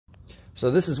So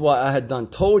this is what I had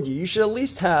told you. You should at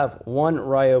least have one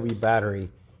Ryobi battery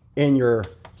in your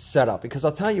setup, because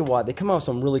I'll tell you why. They come out with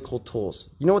some really cool tools.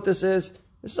 You know what this is?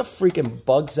 This is a freaking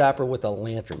bug zapper with a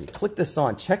lantern. You click this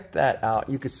on, check that out.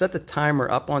 You can set the timer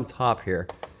up on top here.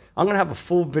 I'm gonna have a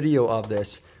full video of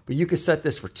this, but you can set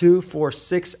this for 2, 4,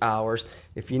 6 hours.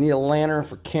 If you need a lantern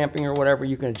for camping or whatever,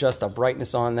 you can adjust the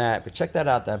brightness on that. But check that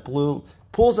out, that blue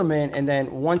pulls them in, and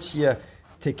then once you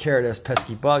take care of those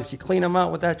pesky bugs, you clean them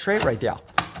out with that tray right there.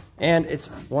 And it's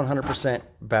 100%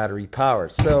 battery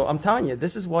powered. So I'm telling you,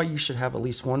 this is why you should have at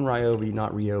least one Ryobi,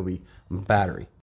 not Ryobi, battery.